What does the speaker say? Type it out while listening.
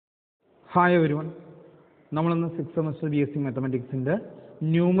Hi everyone. നമ്മൾ ഇന്ന് 6th semester BSc Mathematics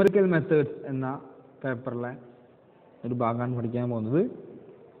numerical methods എന്ന പേപ്പറിലെ ഒരു ഭാഗമാണ് പഠിക്കാൻ പോകുന്നത്.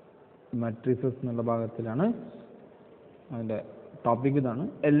 മാട്രിസസ് എന്നുള്ള ഭാഗത്തിലാണ്. അതിൻ്റെ ടോപ്പിക് ഇതാണ്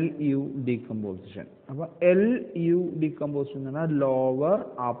LU decomposition. അപ്പോൾ LU decomposition എന്ന് പറഞ്ഞാൽ ലോവർ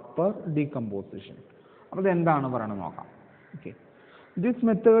അപ്പർ decomposition. അപ്പോൾ ഇത് എന്താണ് പറയുന്നത് നോക്കാം. Okay. This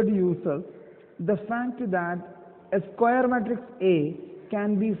method uses the fact that a square matrix A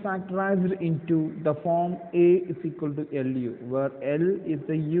can be factorized into the form A is equal to LU, where L is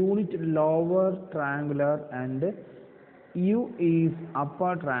the unit lower triangular and U is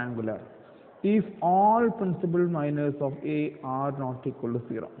upper triangular, if all principal minors of A are not equal to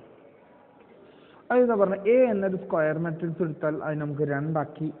 0. അതെന്താ പറഞ്ഞത്, A എന്നൊരു square matrix എടുത്താൽ അത് നമുക്ക്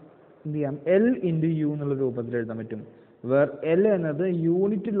രണ്ടാക്കി എന്ത് ചെയ്യാം, L into U എന്നുള്ള രൂപത്തിൽ എഴുതാൻ പറ്റും. വേർ എൽ എന്നത്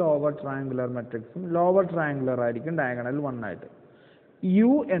യൂണിറ്റ് ലോവർ ട്രയാങ്കുലർ മാട്രിക്സും ലോവർ ട്രയാങ്കുലർ ആയിരിക്കും ഡയഗണൽ 1 ആയിട്ട്. യു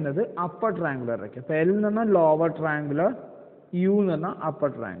എന്നത് അപ്പർ ട്രയാങ്കുലർ ആയിരിക്കും. അപ്പോൾ എൽ എന്ന് പറഞ്ഞാൽ ലോവർ ട്രയാങ്കുലർ, യു എന്ന് പറഞ്ഞാൽ അപ്പർ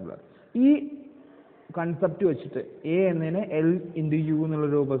ട്രയാങ്കുലർ. ഈ കൺസെപ്റ്റ് വെച്ചിട്ട് എ എന്നതിനെ എൽ ഇൻറ്റു യു എന്നുള്ള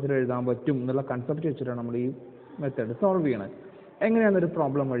രൂപത്തിൽ എഴുതാൻ പറ്റും എന്നുള്ള കൺസെപ്റ്റ് വെച്ചിട്ടാണ് നമ്മൾ ഈ മെത്തേഡ് സോൾവ് ചെയ്യണത്. എങ്ങനെയാണെന്നൊരു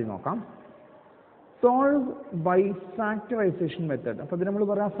പ്രോബ്ലം വഴി നോക്കാം. Solve by factorisation method. അപ്പോൾ ഇത് നമ്മൾ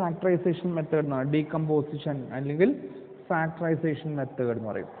പറയാം ഫാക്ടറൈസേഷൻ മെത്തേഡ് എന്നാണ്, ഡീകമ്പോസിഷൻ അല്ലെങ്കിൽ ഫാക്ടറൈസേഷൻ മെത്തേഡ് എന്ന്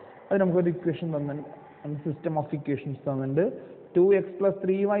പറയും. അത് നമുക്കൊരു ഇക്വേഷൻ തന്നിട്ടുണ്ട്, സിസ്റ്റം ഓഫ് ഇക്വേഷൻസ് തന്നിട്ടുണ്ട്. 2x plus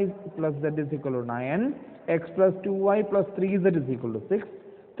 3y plus z is equal to 9, x plus 2y plus 3z is equal to 6,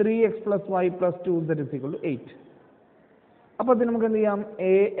 3x plus y plus 2z is equal to 8. അപ്പോൾ അത് നമുക്ക് എന്ത് ചെയ്യാം,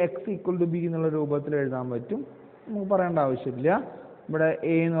 A X equal to B എന്നുള്ള രൂപത്തിൽ എഴുതാൻ പറ്റും. നമുക്ക് പറയേണ്ട ആവശ്യമില്ല. ഇവിടെ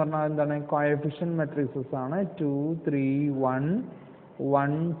എ എന്ന് പറഞ്ഞാൽ എന്താണ്, കോഎഫിഷ്യന്റ് മെട്രിക്സസ് ആണ്. 2 3 1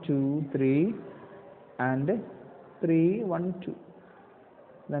 1 2 3 ആൻഡ് 3 1 2.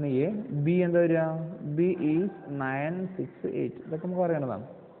 ഇതാണ് എ. ബി എന്താ വരിക, ബി ഈസ് 9 6 8. ഇതൊക്കെ നമുക്ക് അറിയേണ്ടതാണ്.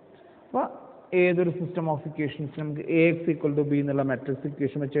 അപ്പോൾ ഏതൊരു സിസ്റ്റം ഓഫ് ഇക്വേഷൻസ് നമുക്ക് A X equal to B എന്നുള്ള മെട്രിക്സ്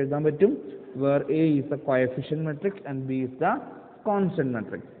ഇക്വേഷൻ വെച്ച് എഴുതാൻ പറ്റും. Where A is the coefficient matrix and B is the constant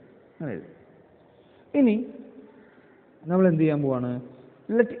matrix. അങ്ങനെ എഴുതും. ഇനി നമ്മൾ എന്ത് ചെയ്യാൻ പോവാണ്,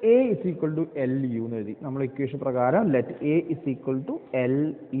 let A is equal to L U എന്ന് എഴുതി. നമ്മൾ ഇക്വേഷൻ പ്രകാരം let A is equal to L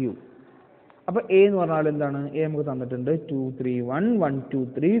U. അപ്പോൾ എ എന്ന് പറഞ്ഞാൽ എന്താണ്, എ നമുക്ക് തന്നിട്ടുണ്ട് 2 3 1 1 2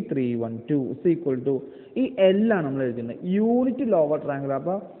 3 3 1 2 ഇസ് ഈക്വൽ ടു, ഈ എൽ ആണ് നമ്മൾ എഴുതുന്നത്, യൂണിറ്റ് ലോവർ ട്രയാങ്കുലർ.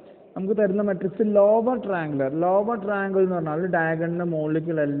 അപ്പോൾ നമുക്ക് തരുന്ന matrix lower triangular. Lower triangle എന്ന് പറഞ്ഞാൽ ഡയഗണലിൻ്റെ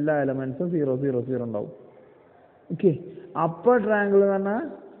മുകളിലേക്കുള്ള എല്ലാ എലമെൻസും 0 0 0 ഉണ്ടാവും. ഓക്കെ. അപ്പർ ട്രയാങ്കിൾ എന്ന് പറഞ്ഞാൽ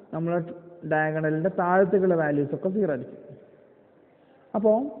നമ്മളെ ഡയഗണലിൻ്റെ താഴത്തേക്കുള്ള വാല്യൂസ് ഒക്കെ 0 ആയിരിക്കും.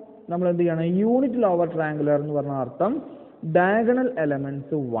 അപ്പോൾ നമ്മൾ എന്ത് ചെയ്യണം, യൂണിറ്റ് ലോവർ ട്രയാങ്കുലർ എന്ന് പറഞ്ഞ അർത്ഥം ഡയഗണൽ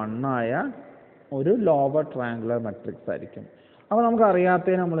എലമെൻറ്റ്സ് 1 ആയ ഒരു ലോവർ ട്രയാങ്കുലർ മെട്രിക്സ് ആയിരിക്കും. അപ്പോൾ നമുക്ക്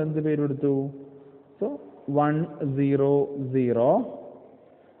അറിയാത്തതിന് നമ്മൾ എന്ത് പേര് കൊടുത്തു, so 1 0 0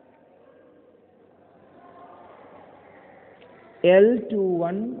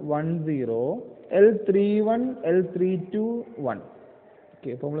 L21 1 0 L31 L32 1.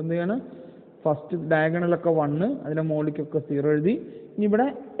 Okay. അപ്പോൾ നമ്മൾ എന്ത് ചെയ്യാണ്, ഫസ്റ്റ് ഡയഗണലൊക്കെ 1, അതിൻ്റെ മുകളിലേക്കൊക്കെ 0 എഴുതി. ഇനി ഇവിടെ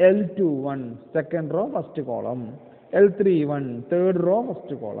L21 second row first column, L31 third row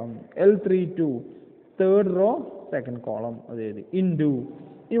first column, L32 third row second column, അത് എഴുതി. ഇൻറ്റു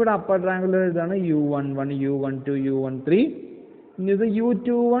ഇവിടെ upper triangular എഴുതാണ് U11 U12 U13. ഇനി ഇത്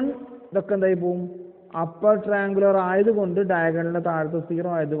U21 ഇതൊക്കെ എന്തായി പോവും, അപ്പർ ട്രയാങ്കുലർ ആയതുകൊണ്ട് ഡയഗണലിൻ്റെ താഴത്ത്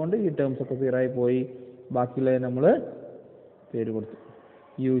 0 ആയതുകൊണ്ട് ഈ ടേംസ് ഒക്കെ 0 ആയി പോയി. ബാക്കിയുള്ളത് നമ്മൾ പേര് കൊടുത്തു,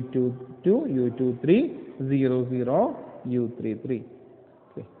 U22 U23 0 0 U33.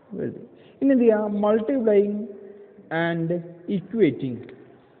 ഓക്കെ, എഴുതി. ഇനി എന്ത് ചെയ്യാം, മൾട്ടിപ്ലൈയിങ് ആൻഡ് ഇക്വേറ്റിംഗ്.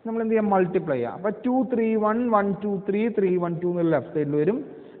 നമ്മൾ എന്ത് ചെയ്യാം, മൾട്ടിപ്ലൈ ചെയ്യാം. അപ്പോൾ 2 3 1 1 2 3 3 1 2 എന്നുള്ള ലെഫ്റ്റ് സൈഡിൽ വരും.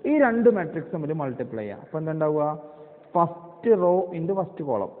 ഈ രണ്ട് മെട്രിക്സ് തമ്മിൽ മൾട്ടിപ്ലൈ ചെയ്യാം. അപ്പോൾ എന്താ ഉണ്ടാവുക, first rho into first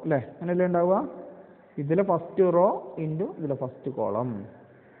column അല്ലേ, അങ്ങനെയല്ലേ ഉണ്ടാവുക. ഇതിലെ ഫസ്റ്റ് റോ ഇൻറ്റു ഇതിലെ ഫസ്റ്റ് കോളം.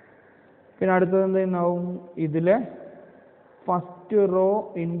 പിന്നെ അടുത്തത് എന്താവും, ഇതിലെ ഫസ്റ്റ് റോ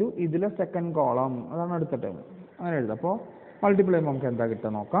ഇൻറ്റു ഇതിലെ സെക്കൻഡ് കോളം, അതാണ് അടുത്ത ടേം. അങ്ങനെ എഴുതാം. അപ്പോൾ മൾട്ടിപ്ലൈ ചെയ്യുമ്പോൾ നമുക്ക് എന്താ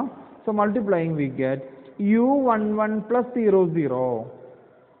കിട്ടുക നോക്കാം. So multiplying we get U11 plus 0 0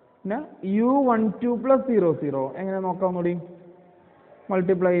 പിന്നെ U12 പ്ലസ് 0 0. എങ്ങനെ നോക്കാം ഒന്നുകൂടി,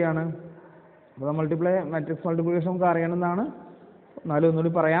 മൾട്ടിപ്ലൈ ആണ്. അപ്പോൾ മൾട്ടിപ്ലൈ മാട്രിക്സ് മൾട്ടിപ്ലിക്കേഷൻ നമുക്ക് അറിയണമെന്നാണ്, എന്നാലും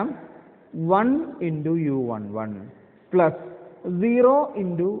ഒന്നുകൂടി പറയാം. 1 into U11 plus 0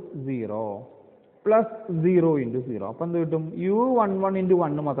 into 0 plus 0 into 0. അപ്പോൾ എന്ത് കിട്ടും, U11 ഇൻറ്റു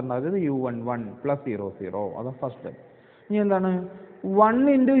 1 മാത്രം ഉണ്ടാവും, അതായത് U11 പ്ലസ് 0 0. അതാണ് ഫസ്റ്റ്. ഇനി എന്താണ്, 1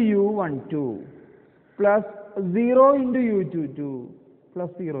 into U12 plus 0 into U22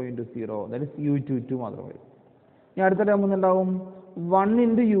 plus 0 into 0, that is U22 മാത്രം വരും. ഇനി അടുത്ത term ഒന്നുണ്ടാവും, 1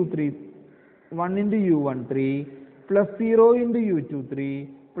 into U13 1 into U13 plus 0 into U23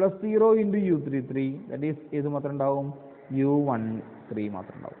 plus 0 into u33 that is ഏത് മാത്രം ഉണ്ടാവും u13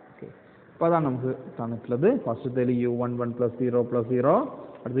 മാത്രം ഉണ്ടാവും. ഓക്കെ, അപ്പോൾ അതാണ് നമുക്ക് തന്നിട്ടുള്ളത്. ഫസ്റ്റത്തേൽ u11 പ്ലസ് 0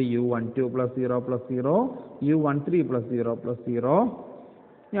 അടുത്ത് u12 പ്ലസ് 0 u13 പ്ലസ് 0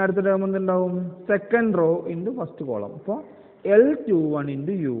 ഇനി അടുത്ത ടേം എന്തുണ്ടാവും? Second rho into first column. അപ്പോൾ L21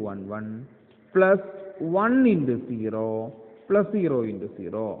 into u11 plus 1 into 0 plus 0 into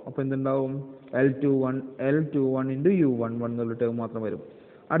 0. അപ്പോൾ എന്തുണ്ടാവും? L21 ഇൻറ്റു u11 എന്നുള്ള ടേം മാത്രം വരും.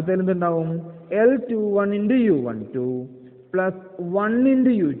 അടുത്തതിൽ എന്തുണ്ടാവും? L21 into u12 plus 1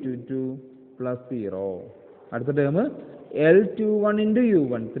 into u22 plus 0. അടുത്ത term L21 into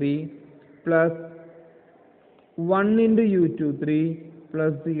u13 plus 1 into u23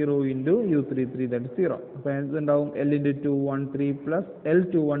 plus 0 into u33 that 0. അപ്പോൾ എന്തുണ്ടാവും? L into 213 plus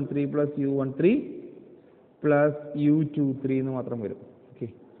L213 plus u13 plus u23 എന്ന് മാത്രം വരും. ഓക്കെ,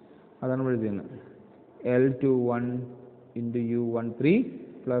 അതാണ് എഴുതിയത്. L21 into u13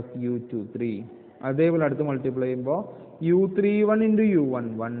 plus u23. അതേപോലെ അടുത്ത് മൾട്ടിപ്ലൈ ചെയ്യുമ്പോൾ u31 into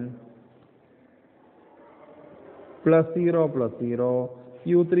u11 plus 0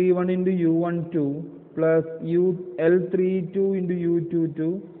 u31 into u12 plus L32 into u22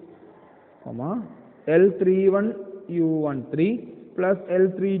 L31 u13 plus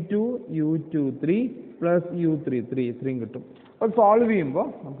L32 u23 plus u33 ഇത്രയും കിട്ടും. അപ്പോൾ സോൾവ് ചെയ്യുമ്പോൾ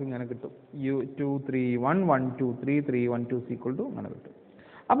നമുക്ക് ഇങ്ങനെ കിട്ടും. u231 123 312 ഈക്വൽ ടു അങ്ങനെ കിട്ടും.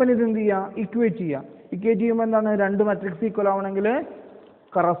 അപ്പം ഇത് എന്ത് ചെയ്യുക? ഇക്വേറ്റ് ചെയ്യുമ്പോൾ എന്താണ്? രണ്ട് മാട്രിക്സ് ഈക്വൽ ആവണമെങ്കിൽ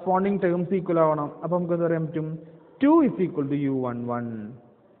കറസ്പോണ്ടിങ് ടേംസ് ഈക്വൽ ആവണം. അപ്പം നമുക്ക് എന്താ പറയാൻ പറ്റും? 2 is equal to u11,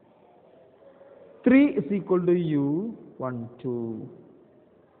 3 is equal to u12,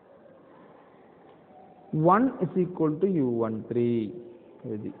 1 is equal to u13.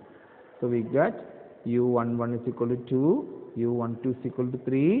 So we get u11 is equal to 2, u12 is equal to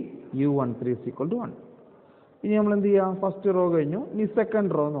 3, u13 is equal to 1. ഇനി നമ്മൾ എന്ത് ചെയ്യുക? ഫസ്റ്റ് റോ കഴിഞ്ഞു. ഇനി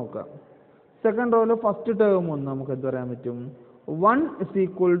സെക്കൻഡ് റോ നോക്കാം. Second റോയിൽ first term ഒന്ന് നമുക്ക് എന്ത് പറയാൻ പറ്റും? 1 is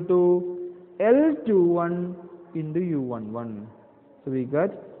equal to L21 into u11. So we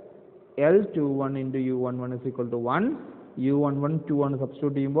get L21 into u11 is equal to 1. u11 2 ആണ്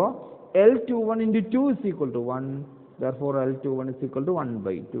സബ്സ്റ്റിറ്റ്യൂട്ട് ചെയ്യുമ്പോൾ L21 into 2 is equal to 1. Therefore L21 is equal to 1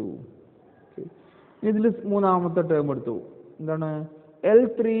 by 2. ഇതിൽ മൂന്നാമത്തെ term എടുത്തു. എന്താണ്?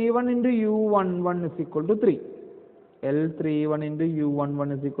 L31 into u11 is equal to 3. L31 into u11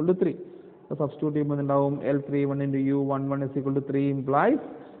 is equal to 3. So substitute ചെയ്യുമ്പോൾ ഉണ്ടാവും L31 into u11 is equal to 3 implies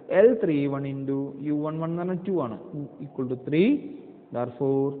L31 into u11 എന്ന് പറഞ്ഞാൽ 2 ആണ് equal to 3.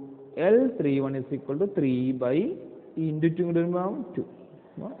 Therefore L31 is equal to 3 by into 2 വരുമ്പോൾ 2.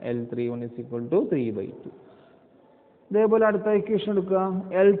 L31 is equal to 3 by 2. ഇതേപോലെ അടുത്ത equation എടുക്കുക.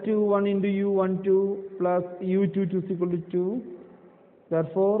 L21 into u12 plus u22 is equal to 2.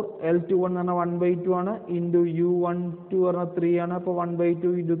 Therefore L21 എന്ന് പറഞ്ഞാൽ 1 by 2 ആണ് into u12 പറഞ്ഞാൽ 3 ആണ്. അപ്പോൾ 1 by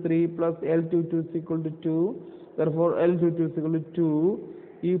 2 into 3 plus L22 is equal to 2. Therefore L22 is equal to 2.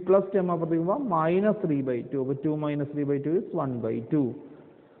 ഈ പ്ലസ് ടേം അപ്പുറത്തേക്കുമ്പോൾ -3 by 2. അപ്പോൾ 2 minus 3 by 2 is 1 by 2.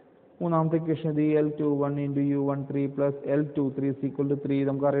 മൂന്നാമത്തെ equation എഴുതി. L21 into u13 plus L23 is equal to 3.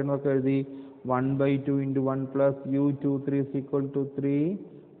 നമുക്ക് അറിയുന്നതൊക്കെ എഴുതി. 1 by 2 into 1 plus u23 is equal to 3.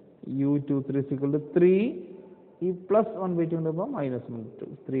 u23 is equal to 3. ഈ plus 1 by 2 ഉണ്ടാകുമ്പോൾ -2.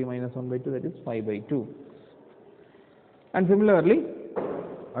 3 minus 1 by 2 that is 5 by 2. And similarly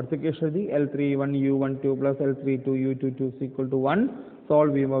അടുത്ത equation എഴുതി. L31 u12 plus L32 u22 is equal to 1.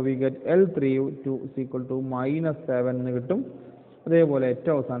 Solve ചെയ്യുമ്പോൾ we get L32 is equal to -7 എന്ന് കിട്ടും. അതേപോലെ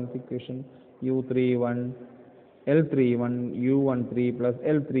ഏറ്റവും അവസാനത്തെ equation u31 L31 u13 plus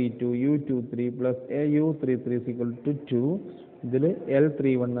L32 u23 plus u33 is equal to 2. ഇതിൽ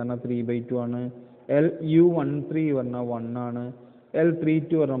L31 എന്ന് പറഞ്ഞാൽ 3 by 2 ആണ്. u13 പറഞ്ഞാൽ 1 ആണ്.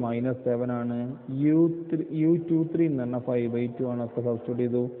 L32 പറഞ്ഞാൽ -7 ആണ്. u23 എന്ന് പറഞ്ഞാൽ 5 by 2 ആണ്. ഒക്കെ സബ്സ്റ്റിറ്റ്യൂട്ട്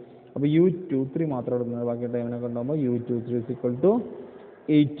ചെയ്തു. അപ്പോൾ u23 മാത്രം എടുക്കുന്നത്. ബാക്കി ടൈമിനൊക്കെ ഉണ്ടാകുമ്പോൾ u23 is equal to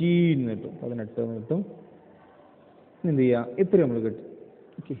 18 കിട്ടും. 18 കിട്ടും. എന്ത് ചെയ്യുക? ഇത്രയും നമ്മൾ കിട്ടും.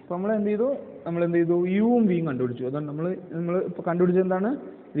 ഓക്കെ, അപ്പോൾ നമ്മൾ എന്ത് ചെയ്തു? യുവും വിയും കണ്ടുപിടിച്ചു. അതാണ് നമ്മൾ ഇപ്പോൾ കണ്ടുപിടിച്ചത് എന്താണ്?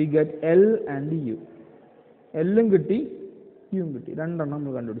 We get L and you. എല്ലും കിട്ടി, യുവും കിട്ടി. രണ്ടെണ്ണം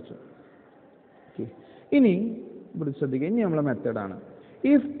നമ്മൾ കണ്ടുപിടിച്ചു. ഓക്കെ, ഇനി ഇവിടെ ശ്രദ്ധിക്കുക. ഇനി നമ്മളെ മെത്തേഡാണ്.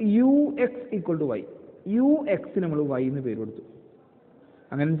 If you X equal to Y, U എക്സിന് നമ്മൾ വൈ എന്ന് പേര് കൊടുത്തു.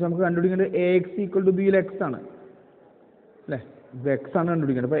 അങ്ങനെ നമുക്ക് കണ്ടുപിടിക്കേണ്ടത് എ എക്സ് ഈക്വൽ ടു ബിയിൽ എക്സ് ആണ് അല്ലേ? ഇപ്പോൾ എക്സ് ആണ്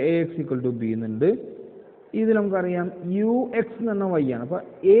കണ്ടുപിടിക്കേണ്ടത്. അപ്പോൾ A X equal to B എന്നുണ്ട്. ഇതിൽ നമുക്കറിയാം യു എക്സ് എന്ന് പറഞ്ഞാൽ വൈ ആണ്. അപ്പോൾ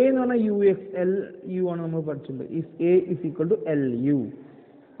എ എന്ന് പറഞ്ഞാൽ യു എക്സ്, എൽ യു ആണ് നമ്മൾ പഠിച്ചിട്ടുണ്ട്. A is equal to L U.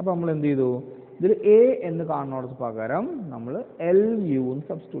 അപ്പോൾ നമ്മൾ എന്ത് ചെയ്തു? ഇതിൽ എ എന്ന് കാണുന്നതിന് പകരം നമ്മൾ എൽ യു എന്ന്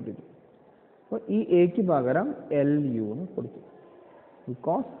സബ്സ്റ്റിറ്റ്യൂട്ട് ചെയ്തു. അപ്പോൾ ഈ എക്ക് പകരം എൽ യു എന്ന് കൊടുത്തു.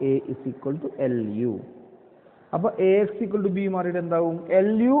 Because A is equal to L U. അപ്പോൾ A X equal to B മാറിയിട്ട് എന്താവും L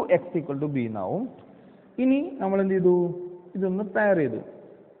U X equal to B എന്നാവും. ഇനി നമ്മൾ എന്ത് ചെയ്തു, ഇതൊന്ന് പെയർ ചെയ്തു.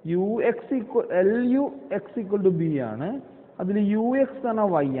 U X equal L U X equal to B ആണ്, അതിൽ യു എക്സ് എന്ന് പറഞ്ഞാൽ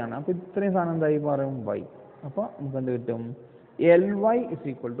വൈ ആണ്. അപ്പോൾ ഇത്രയും സാധനം എന്തായി പറയും വൈ. അപ്പോൾ നമുക്ക് എന്ത് കിട്ടും L Y is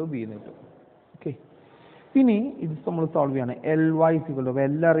equal to B എന്ന് കിട്ടും. ഓക്കെ, ഇനി ഇത് നമ്മൾ സോൾവ് ചെയ്യാണ്. L Y is equal to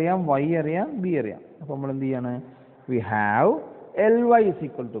L അറിയാം, വൈ അറിയാം, ബി അറിയാം. അപ്പോൾ നമ്മൾ എന്ത് ചെയ്യാണ്, we have L Y is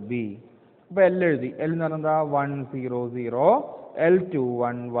equal to B. അപ്പോൾ എൽ എഴുതി. എൽ എന്ന് പറഞ്ഞാൽ 1 0 0, L2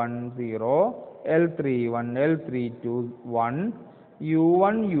 1 1 0, L3 1, L3 2 1,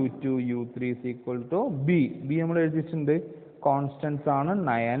 U1 U2 U3 is equal to B. B നമ്മൾ എഴുതിയിട്ടുണ്ട്, കോൺസ്റ്റൻസ് ആണ്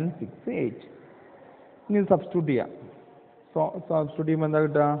 9 6 8. ഇനി സബ്സ്റ്റിറ്റ്യൂട്ട് ചെയ്യാം. സബ്സ്റ്റിറ്റ്യൂട്ട് ചെയ്യുമ്പോൾ എന്താ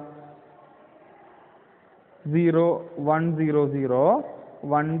കിട്ടുക 0 1 0 0,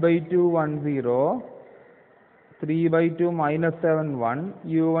 1/2 1 0, 3/2 -7 1,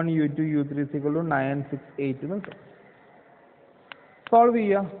 U1 U2 U3 is equal to 9 6 8 എന്ന് കിട്ടും. സോൾവ്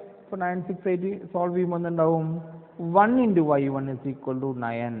ചെയ്യുക. അപ്പോൾ 9 6 8 സോൾവ് ചെയ്യുമ്പോൾ എന്തുണ്ടാവും 1 into y1 is equal to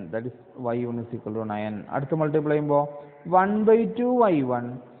 9, that is y1 is equal to 9. അടുത്ത മൾട്ടിപ്ലൈ ചെയ്യുമ്പോൾ 1/2 y1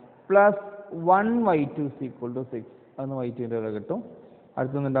 plus 1 y2 is equal to 6. അതൊന്ന് y2ൻ്റെ വില കിട്ടും.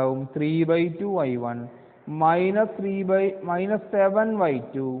 അടുത്തുണ്ടാവും 3/2 y1 minus 7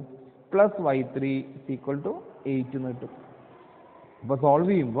 y2 plus y3 is equal to 8 എന്ന് കിട്ടും. അപ്പോൾ സോൾവ്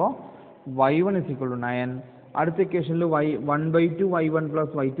ചെയ്യുമ്പോൾ y1 is equal to 9. അടുത്ത ഇക്വേഷനിൽ 1/2 y1 plus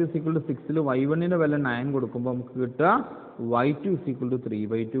y2 is equal to 6ൽ y1ൻ്റെ വില 9 കൊടുക്കുമ്പോൾ നമുക്ക് കിട്ടുക y2 is equal to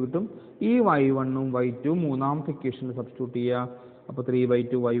 3/2 കിട്ടും. ഈ y1ഉം y2 മൂന്നാമത്തെ ഇക്വേഷനിൽ സബ്സ്റ്റിറ്റ്യൂട്ട് ചെയ്യുക. അപ്പോൾ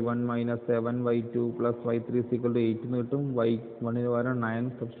 3/2 y1 minus 7 y2 plus y3 is equal to 8 എന്ന് കിട്ടും. y1ന് പകരം 9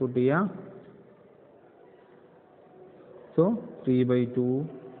 സബ്സ്റ്റിറ്റ്യൂട്ട് ചെയ്യുക. So 3/2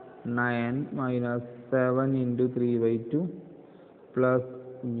 9 minus 7 into 3/2 plus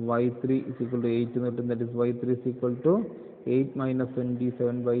y3 is equal to 8 എന്ന് കിട്ടും. That is y3 is equal to 8 minus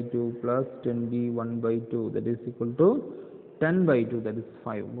 27/2 plus 21/2, that is equal to 10/2, that is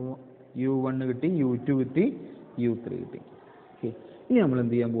 5. u1 കിട്ടി, u2 കിട്ടി, u3 കിട്ടി. Okay, ഇനി നമ്മൾ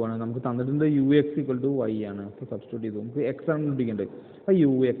എന്ത് ചെയ്യാൻ പോവാണ്, നമുക്ക് തന്നിട്ടുണ്ട് U X equal to Y ആണ്. അപ്പോൾ സബ്സ്റ്റിറ്റ്യൂട്ട് ചെയ്തു. നമുക്ക് എക്സ് ആണ് കണ്ടുപിടിക്കേണ്ടത്. അപ്പോൾ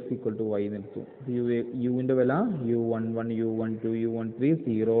U X equal to Y എന്ന് എടുത്തു. യുവിൻ്റെ വില u11 u12 u13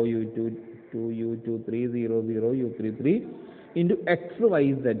 0 u22 u23 0 0 u33 into x y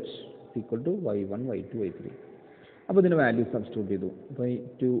z equal to y1 y2 y3. അപ്പോൾ ഇതിൻ്റെ വാല്യൂ സബ്സ്റ്റിറ്റ്യൂട്ട് ചെയ്തു. അപ്പോൾ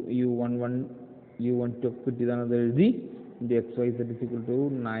u11 u12 കിട്ടിയതാണ്, അത് എഴുതി. Into X Y Z is equal to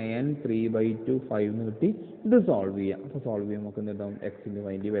 9 3/2 5 എന്ന് കിട്ടി. ഇത് സോൾവ് ചെയ്യാം. അപ്പോൾ സോൾവ് ചെയ്യുമ്പോൾ നമുക്ക് എന്തുണ്ടാവും എക്സിൻ്റെ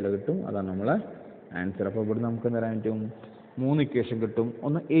വൈൻ്റെ വില കിട്ടും. അതാണ് നമ്മളെ ആൻസർ. അപ്പോൾ ഇവിടെ നമുക്ക് എന്ത് തരാൻ പറ്റും, 3 ഇക്വേഷൻ കിട്ടും.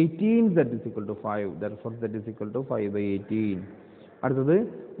 ഒന്ന് 18 z is equal to 5, therefore z is equal to 5/18. അടുത്തത്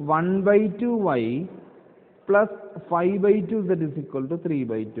 1/2 y plus 5/2 z is equal to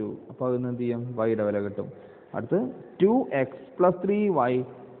 3/2. അപ്പോൾ അതിന് എന്ത് ചെയ്യും, വൈയുടെ വില കിട്ടും. അടുത്ത് 2x plus 3y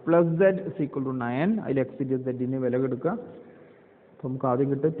plus z is equal to 9. അതിൽ എക്സിൻ്റെ സെറ്റിൻ്റെ വില കൊടുക്കുക. അപ്പോൾ നമുക്ക് ആദ്യം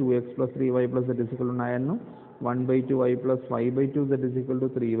കിട്ടും 2x plus 3y plus z is equal to 9 എന്നും 1/2 y plus 5/2 z is equal to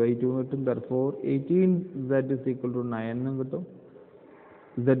 3/2 എന്ന് കിട്ടും. therefore 18 z is equal to 9 എന്നും കിട്ടും.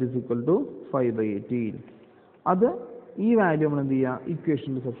 z is equal to 5/18. അത് ഈ വാല്യൂ നമ്മൾ എന്ത് ചെയ്യുക,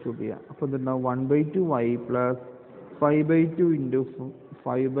 ഇക്വേഷനിൽ സബ്സ്റ്റിറ്റ്യൂട്ട് ചെയ്യുക. അപ്പോൾ എന്തുണ്ടാവും 1/2 y plus 5/2 into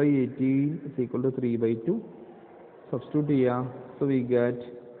 5/18 is equal to 3/2. Substitute ചെയ്യുക. so we get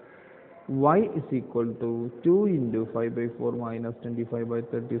y is equal to 2 into 5/4 minus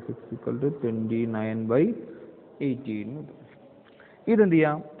 25/36 equal to 29/18. ഇതെന്ത്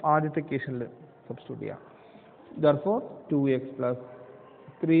ചെയ്യാം, ആദ്യത്തെ ഇക്വേഷനിൽ സബ്സ്റ്റിറ്റ്യൂട്ട് ചെയ്യാം. therefore 2x plus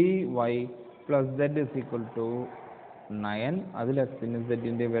 3y plus z is equal to 9. അതിൽ എക്സിന്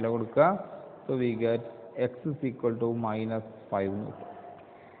സെറ്റിൻ്റെ വില കൊടുക്കുക. so we get x is equal to -5.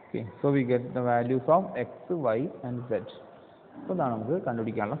 okay, so we get the values of x, y and z. അപ്പോൾ ഇതാണ് നമുക്ക്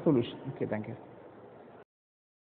കണ്ടുപിടിക്കാനുള്ള സൊല്യൂഷൻ. Okay, thank you.